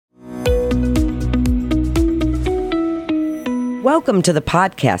Welcome to the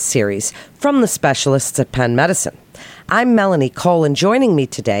podcast series from the specialists at Penn Medicine. I'm Melanie Cole, and joining me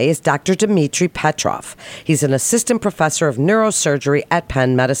today is Dr. Dmitry Petrov. He's an assistant professor of neurosurgery at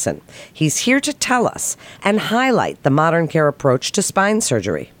Penn Medicine. He's here to tell us and highlight the modern care approach to spine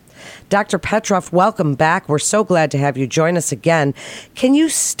surgery. Dr. Petrov, welcome back. We're so glad to have you join us again. Can you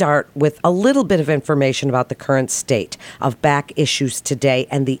start with a little bit of information about the current state of back issues today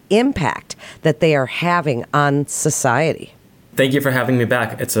and the impact that they are having on society? Thank you for having me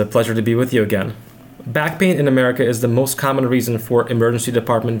back. It's a pleasure to be with you again. Back pain in America is the most common reason for emergency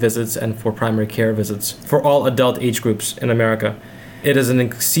department visits and for primary care visits for all adult age groups in America. It is an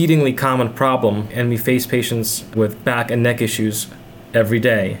exceedingly common problem, and we face patients with back and neck issues every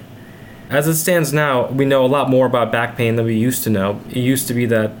day. As it stands now, we know a lot more about back pain than we used to know. It used to be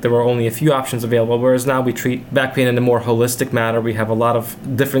that there were only a few options available, whereas now we treat back pain in a more holistic manner. We have a lot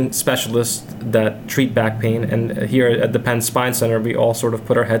of different specialists that treat back pain, and here at the Penn Spine Center, we all sort of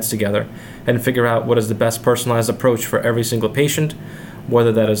put our heads together and figure out what is the best personalized approach for every single patient,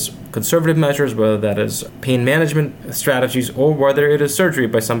 whether that is conservative measures, whether that is pain management strategies, or whether it is surgery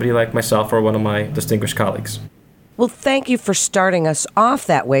by somebody like myself or one of my distinguished colleagues. Well, thank you for starting us off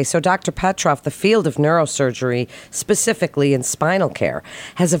that way. So, Dr. Petrov, the field of neurosurgery, specifically in spinal care,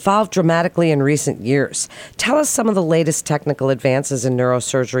 has evolved dramatically in recent years. Tell us some of the latest technical advances in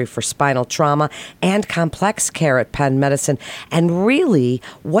neurosurgery for spinal trauma and complex care at Penn Medicine, and really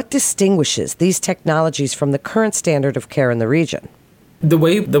what distinguishes these technologies from the current standard of care in the region. The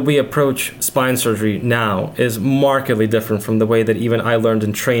way that we approach spine surgery now is markedly different from the way that even I learned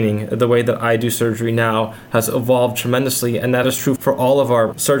in training. The way that I do surgery now has evolved tremendously, and that is true for all of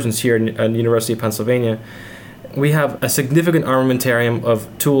our surgeons here at the University of Pennsylvania. We have a significant armamentarium of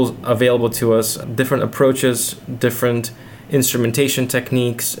tools available to us, different approaches, different instrumentation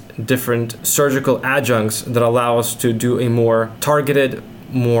techniques, different surgical adjuncts that allow us to do a more targeted,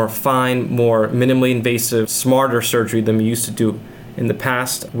 more fine, more minimally invasive, smarter surgery than we used to do. In the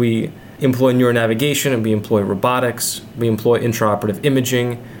past, we employ neuronavigation, and we employ robotics, we employ intraoperative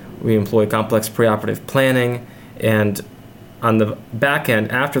imaging, we employ complex preoperative planning, and on the back end,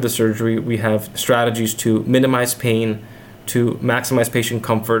 after the surgery, we have strategies to minimize pain, to maximize patient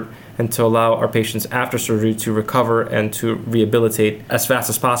comfort, and to allow our patients after surgery to recover and to rehabilitate as fast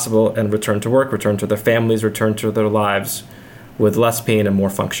as possible and return to work, return to their families, return to their lives with less pain and more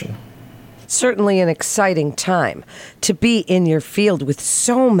function. Certainly an exciting time to be in your field with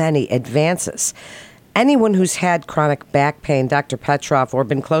so many advances. Anyone who's had chronic back pain, Dr. Petrov, or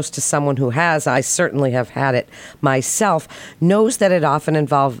been close to someone who has, I certainly have had it myself, knows that it often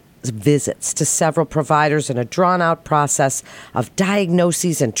involves visits to several providers and a drawn-out process of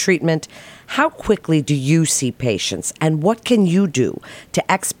diagnoses and treatment. How quickly do you see patients, and what can you do to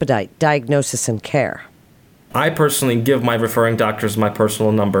expedite diagnosis and care? I personally give my referring doctors my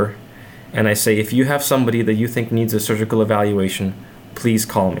personal number, and I say, if you have somebody that you think needs a surgical evaluation, please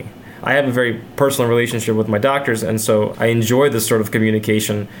call me. I have a very personal relationship with my doctors, and so I enjoy this sort of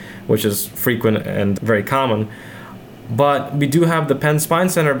communication, which is frequent and very common. But we do have the Penn Spine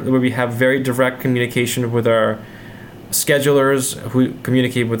Center, where we have very direct communication with our schedulers, who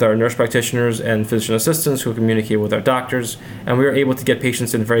communicate with our nurse practitioners and physician assistants, who communicate with our doctors, and we are able to get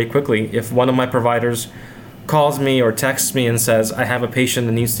patients in very quickly. If one of my providers calls me or texts me and says, I have a patient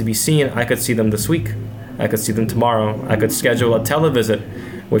that needs to be seen, I could see them this week. I could see them tomorrow. I could schedule a televisit,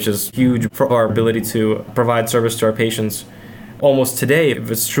 which is huge for our ability to provide service to our patients almost today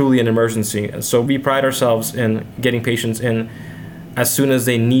if it's truly an emergency. So we pride ourselves in getting patients in as soon as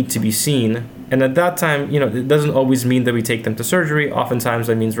they need to be seen. And at that time, it doesn't always mean that we take them to surgery. Oftentimes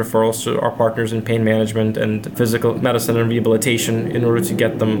that means referrals to our partners in pain management and physical medicine and rehabilitation in order to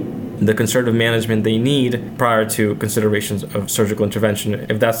get them the conservative management they need prior to considerations of surgical intervention,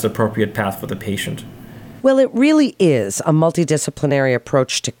 if that's the appropriate path for the patient. Well, it really is a multidisciplinary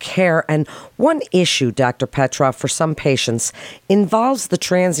approach to care, and one issue, Dr. Petrov, for some patients involves the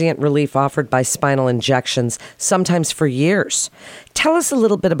transient relief offered by spinal injections, sometimes for years. Tell us a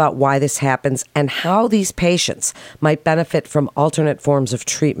little bit about why this happens and how these patients might benefit from alternate forms of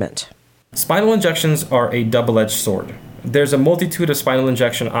treatment. Spinal injections are a double-edged sword. There's a multitude of spinal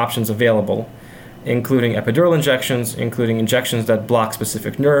injection options available, including epidural injections, including injections that block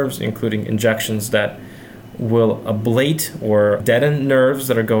specific nerves, including injections that will ablate or deaden nerves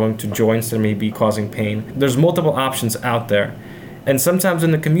that are going to joints that may be causing pain. There's multiple options out there. And sometimes in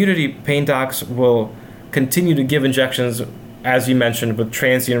the community, pain docs will continue to give injections, as you mentioned, with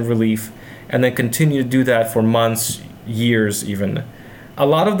transient relief, and then continue to do that for months, years even. A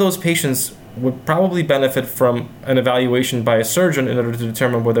lot of those patients would probably benefit from an evaluation by a surgeon in order to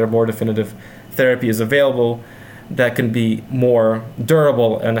determine whether a more definitive therapy is available. that can be more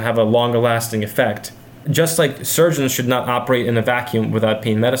durable and have a longer lasting effect. Just like surgeons should not operate in a vacuum without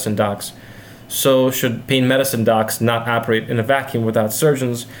pain medicine docs, so should pain medicine docs not operate in a vacuum without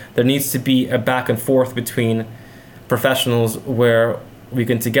surgeons. There needs to be a back and forth between professionals where we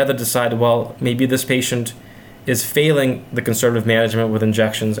can together decide, well, maybe this patient is failing the conservative management with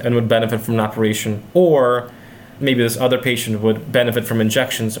injections and would benefit from an operation, or maybe this other patient would benefit from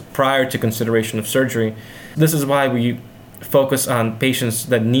injections prior to consideration of surgery. This is why we focus on patients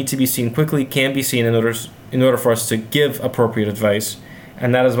that need to be seen quickly, can be seen in order for us to give appropriate advice.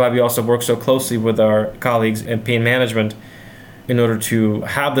 And that is why we also work so closely with our colleagues in pain management in order to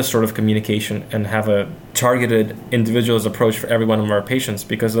have this sort of communication and have a targeted, individualized approach for every one of our patients.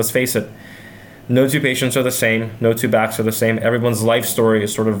 Because let's face it, no two patients are the same, no two backs are the same. Everyone's life story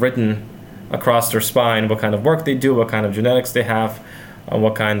is sort of written across their spine, what kind of work they do, what kind of genetics they have,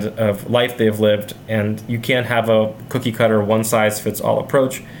 what kind of life they've lived. And you can't have a cookie cutter, one-size-fits-all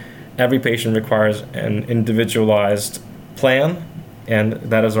approach. Every patient requires an individualized plan, and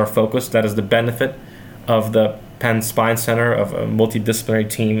that is our focus. That is the benefit of the Penn Spine Center, of a multidisciplinary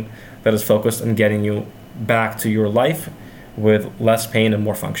team that is focused on getting you back to your life with less pain and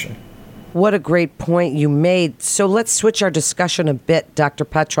more function. What a great point you made. So let's switch our discussion a bit, Dr.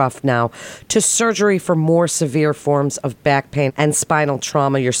 Petrov, now to surgery for more severe forms of back pain and spinal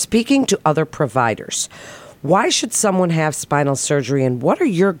trauma. You're speaking to other providers. Why should someone have spinal surgery, and what are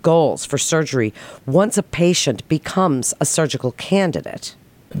your goals for surgery once a patient becomes a surgical candidate?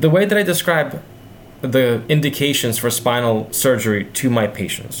 The way that I describe the indications for spinal surgery to my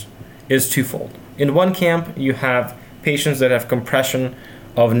patients is twofold. In one camp, you have patients that have compression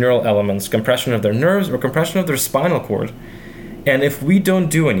of neural elements, compression of their nerves or compression of their spinal cord. And if we don't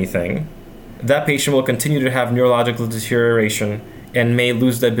do anything, that patient will continue to have neurological deterioration and may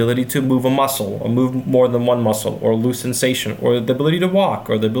lose the ability to move a muscle or move more than one muscle, or lose sensation, or the ability to walk,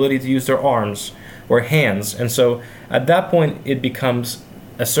 or the ability to use their arms or hands. And so at that point, it becomes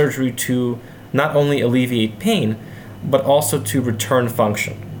a surgery to not only alleviate pain, but also to return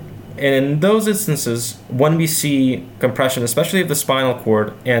function. And in those instances, when we see compression, especially of the spinal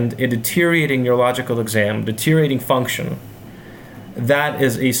cord, and a deteriorating neurological exam, deteriorating function, that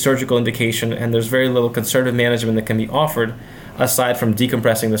is a surgical indication, and there's very little conservative management that can be offered aside from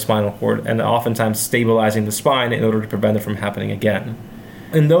decompressing the spinal cord and oftentimes stabilizing the spine in order to prevent it from happening again.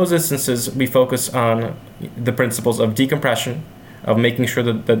 In those instances, we focus on the principles of decompression, of making sure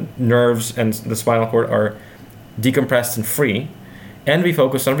that the nerves and the spinal cord are decompressed and free, and we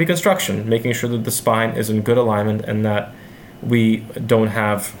focus on reconstruction, making sure that the spine is in good alignment and that we don't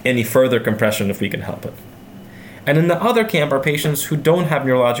have any further compression if we can help it. And in the other camp are patients who don't have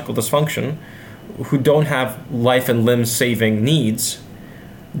neurological dysfunction, who don't have life and limb saving needs.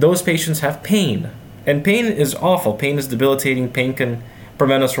 Those patients have pain. And pain is awful. Pain is debilitating. Pain can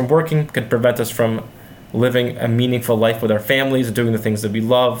prevent us from working, can prevent us from living a meaningful life with our families, doing the things that we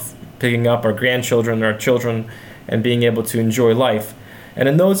love, picking up our grandchildren, our children, and being able to enjoy life. And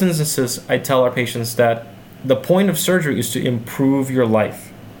in those instances, I tell our patients that the point of surgery is to improve your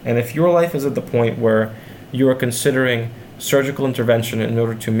life. And if your life is at the point where you are considering surgical intervention in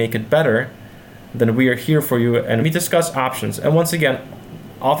order to make it better, then we are here for you, and we discuss options. And once again,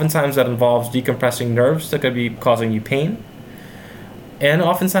 oftentimes that involves decompressing nerves that could be causing you pain. And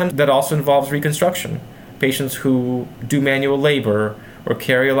oftentimes that also involves reconstruction. Patients who do manual labor or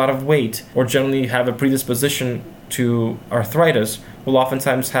carry a lot of weight or generally have a predisposition to arthritis will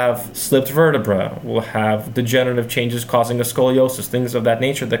oftentimes have slipped vertebra, will have degenerative changes causing a scoliosis, things of that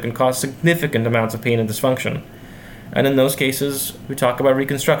nature that can cause significant amounts of pain and dysfunction. And in those cases, we talk about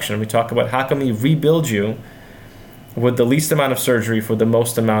reconstruction. We talk about how can we rebuild you with the least amount of surgery for the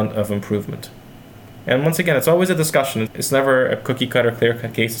most amount of improvement. And once again, it's always a discussion. It's never a cookie-cutter,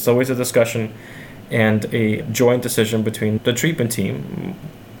 clear-cut case. It's always a discussion and a joint decision between the treatment team,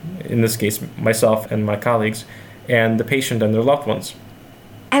 in this case, myself and my colleagues, and the patient and their loved ones.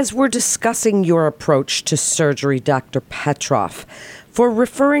 As we're discussing your approach to surgery, Dr. Petrov, for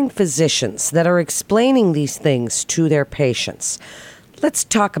referring physicians that are explaining these things to their patients, let's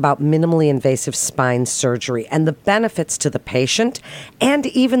talk about minimally invasive spine surgery and the benefits to the patient and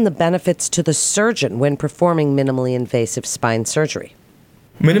even the benefits to the surgeon when performing minimally invasive spine surgery.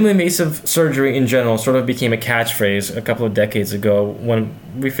 Minimally invasive surgery in general sort of became a catchphrase a couple of decades ago when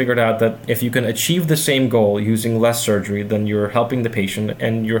we figured out that if you can achieve the same goal using less surgery, then you're helping the patient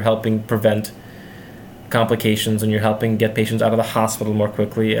and you're helping prevent complications and you're helping get patients out of the hospital more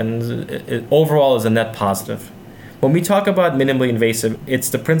quickly, and it overall is a net positive. When we talk about minimally invasive, it's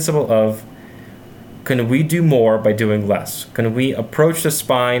the principle of, can we do more by doing less? Can we approach the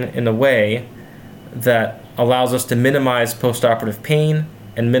spine in a way that allows us to minimize postoperative pain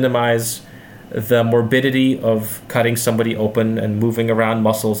and minimize the morbidity of cutting somebody open and moving around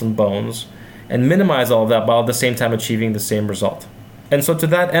muscles and bones, and minimize all of that while at the same time achieving the same result. And so to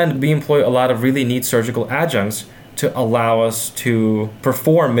that end, we employ a lot of really neat surgical adjuncts to allow us to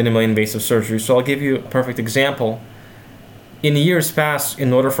perform minimally invasive surgery. So I'll give you a perfect example. In years past,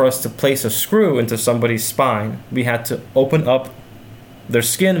 in order for us to place a screw into somebody's spine, we had to open up their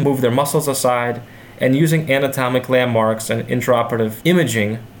skin, move their muscles aside, and using anatomic landmarks and intraoperative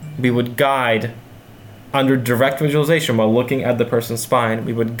imaging, we would guide, under direct visualization while looking at the person's spine,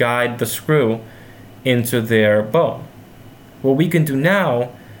 we would guide the screw into their bone. What we can do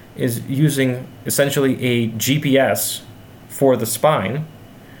now is using essentially a GPS for the spine.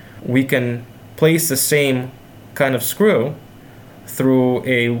 We can place the same kind of screw through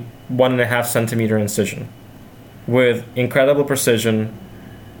a 1.5 centimeter incision with incredible precision,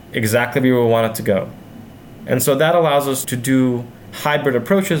 exactly where we want it to go. And so that allows us to do hybrid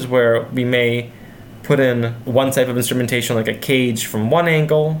approaches where we may put in one type of instrumentation like a cage from one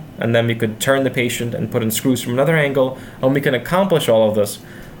angle, and then we could turn the patient and put in screws from another angle, and we can accomplish all of this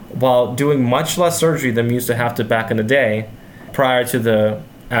while doing much less surgery than we used to have to back in the day prior to the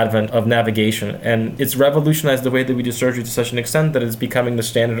advent of navigation. And it's revolutionized the way that we do surgery to such an extent that it's becoming the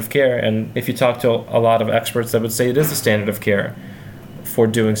standard of care. And if you talk to a lot of experts, that would say it is the standard of care for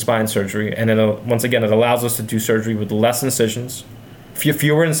doing spine surgery. And once again, it allows us to do surgery with less incisions,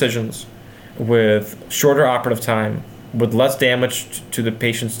 fewer incisions, with shorter operative time, with less damage to the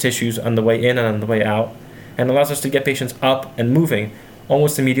patient's tissues on the way in and on the way out, and allows us to get patients up and moving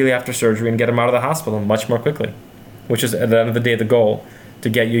almost immediately after surgery and get them out of the hospital much more quickly, which is at the end of the day the goal, to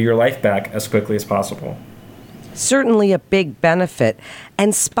get you your life back as quickly as possible. Certainly a big benefit,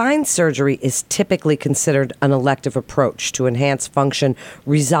 and spine surgery is typically considered an elective approach to enhance function,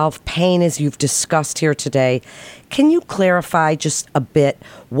 resolve pain, as you've discussed here today. Can you clarify just a bit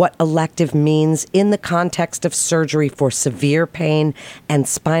what elective means in the context of surgery for severe pain and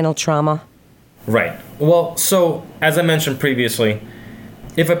spinal trauma? Right. Well, so as I mentioned previously,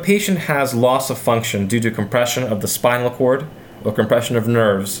 if a patient has loss of function due to compression of the spinal cord or compression of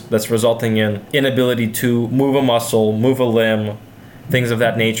nerves that's resulting in inability to move a muscle, move a limb, things of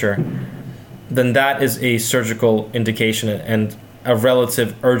that nature, then that is a surgical indication and a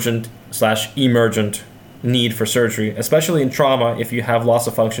relative urgent/emergent need for surgery. Especially in trauma, if you have loss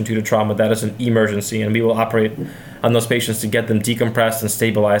of function due to trauma, that is an emergency, and we will operate on those patients to get them decompressed and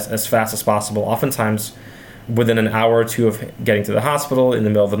stabilized as fast as possible, oftentimes within an hour or two of getting to the hospital, in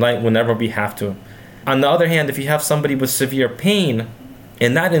the middle of the night, whenever we have to. On the other hand, if you have somebody with severe pain,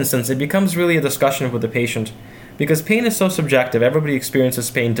 in that instance, it becomes really a discussion with the patient, because pain is so subjective. Everybody experiences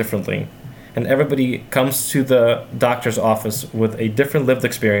pain differently, and everybody comes to the doctor's office with a different lived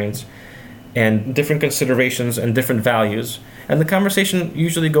experience and different considerations and different values. And the conversation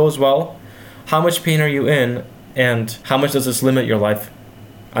usually goes, well, how much pain are you in, and how much does this limit your life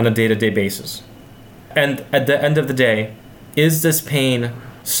on a day-to-day basis? And at the end of the day, is this pain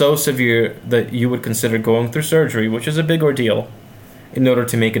so severe that you would consider going through surgery, which is a big ordeal, in order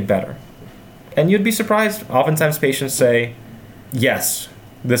to make it better? And you'd be surprised. Oftentimes patients say, yes,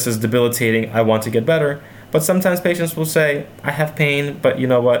 this is debilitating, I want to get better. But sometimes patients will say, I have pain, but you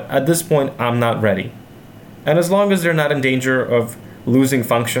know what, at this point, I'm not ready. And as long as they're not in danger of losing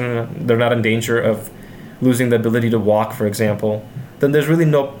function, they're not in danger of losing the ability to walk, for example, then there's really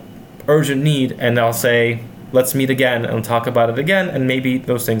no urgent need, and I'll say, let's meet again and talk about it again, and maybe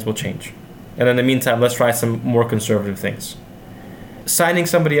those things will change. And in the meantime, let's try some more conservative things. Signing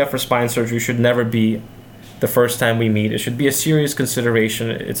somebody up for spine surgery should never be the first time we meet. It should be a serious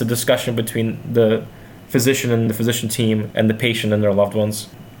consideration. It's a discussion between the physician and the physician team and the patient and their loved ones.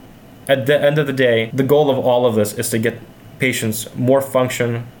 At the end of the day, the goal of all of this is to get patients more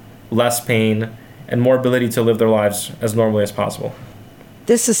function, less pain, and more ability to live their lives as normally as possible.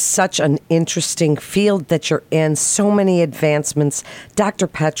 This is such an interesting field that you're in, so many advancements. Dr.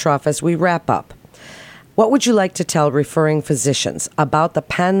 Petrov, as we wrap up, what would you like to tell referring physicians about the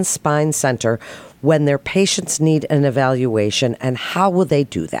Penn Spine Center when their patients need an evaluation, and how will they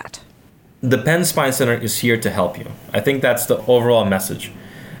do that? The Penn Spine Center is here to help you. I think that's the overall message.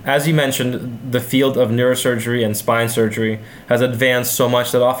 As you mentioned, the field of neurosurgery and spine surgery has advanced so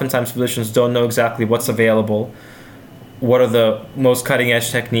much that oftentimes physicians don't know exactly what's available. What are the most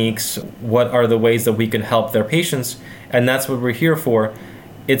cutting-edge techniques? What are the ways that we can help their patients? And that's what we're here for.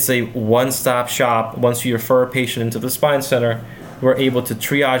 It's a one-stop shop. Once you refer a patient into the spine center, we're able to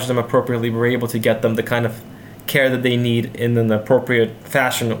triage them appropriately. We're able to get them the kind of care that they need in an appropriate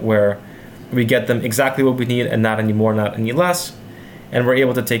fashion, where we get them exactly what we need and not any more, not any less. And we're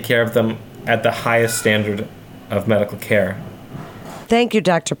able to take care of them at the highest standard of medical care. Thank you,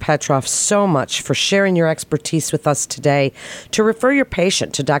 Dr. Petroff, so much for sharing your expertise with us today. To refer your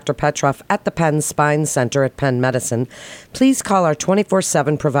patient to Dr. Petroff at the Penn Spine Center at Penn Medicine, please call our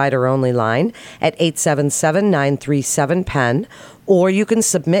 24/7 provider-only line at 877-937-PENN, or you can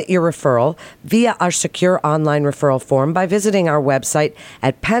submit your referral via our secure online referral form by visiting our website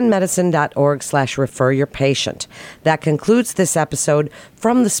at pennmedicine.org/refer your patient. That concludes this episode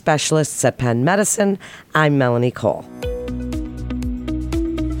from the specialists at Penn Medicine. I'm Melanie Cole.